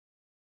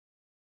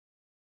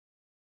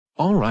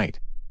All right.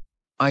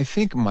 I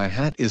think my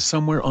hat is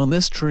somewhere on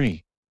this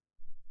tree.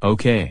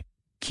 Okay.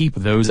 Keep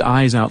those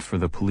eyes out for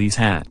the police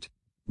hat.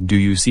 Do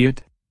you see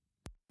it?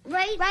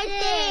 Right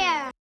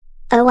there.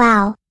 Oh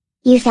wow.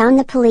 You found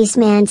the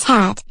policeman's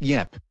hat.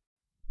 Yep.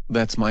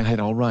 That's my hat,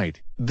 all right.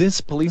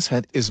 This police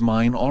hat is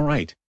mine, all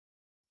right.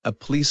 A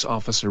police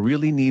officer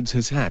really needs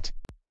his hat.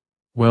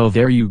 Well,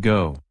 there you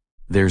go.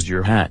 There's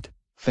your hat.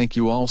 Thank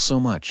you all so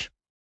much.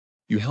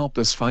 You helped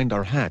us find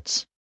our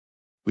hats.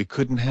 We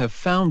couldn't have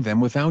found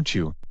them without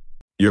you.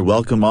 You're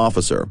welcome,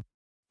 officer.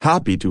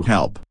 Happy to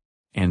help.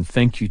 And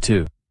thank you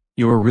too.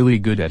 You're really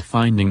good at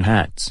finding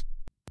hats.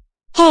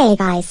 Hey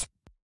guys.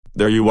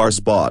 There you are,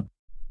 Spot.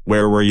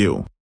 Where were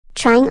you?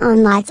 Trying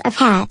on lots of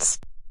hats.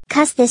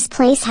 'Cause this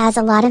place has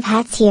a lot of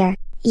hats here.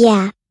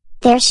 Yeah.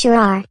 There sure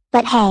are.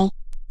 But hey.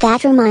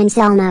 That reminds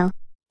Elmo.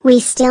 We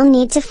still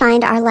need to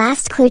find our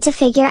last clue to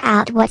figure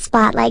out what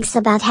Spot likes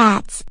about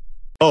hats.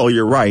 Oh,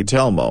 you're right,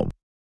 Elmo.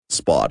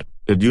 Spot,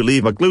 did you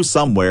leave a clue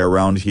somewhere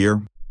around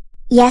here?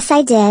 Yes,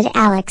 I did,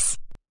 Alex.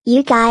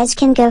 You guys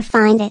can go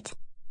find it.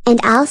 And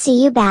I'll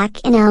see you back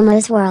in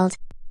Elmo's world.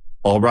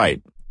 All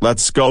right,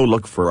 let's go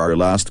look for our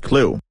last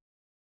clue.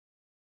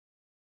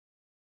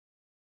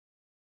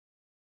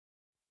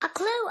 A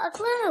clue, a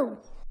clue.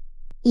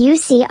 You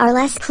see our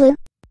last clue?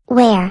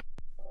 Where?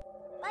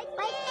 Right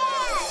there.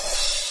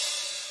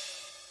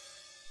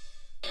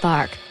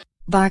 Bark.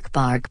 Bark,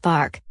 bark,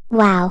 bark.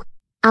 Wow.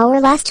 Our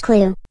last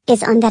clue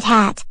is on that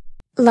hat.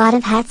 Lot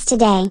of hats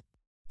today.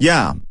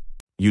 Yeah.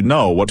 You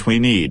know what we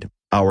need.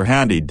 Our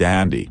handy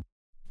dandy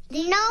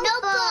The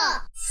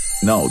notebook.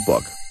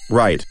 notebook.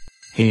 Right.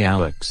 Hey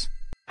Alex.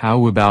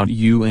 How about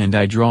you and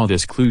I draw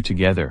this clue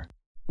together?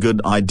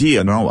 Good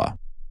idea, Noah.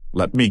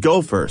 Let me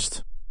go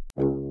first.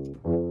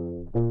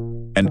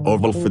 An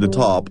oval for the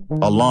top,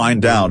 a line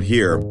down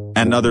here,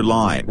 another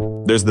line,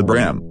 there's the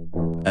brim.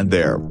 And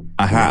there,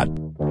 a hat.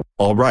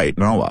 All right,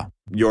 Noah,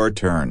 your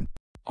turn.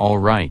 All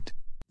right.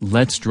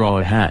 Let's draw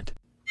a hat.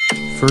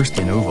 First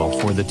an oval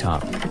for the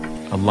top.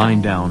 A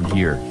line down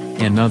here,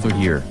 another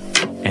here.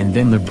 And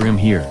then the brim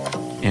here.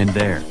 And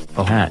there,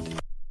 a hat.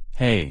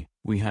 Hey,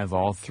 we have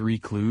all three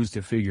clues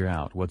to figure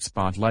out what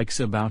Spot likes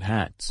about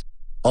hats.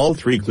 All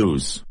three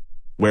clues.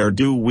 Where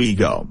do we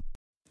go?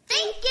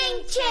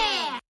 Thinking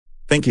chair.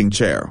 Thinking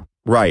chair.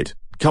 Right,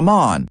 come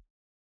on.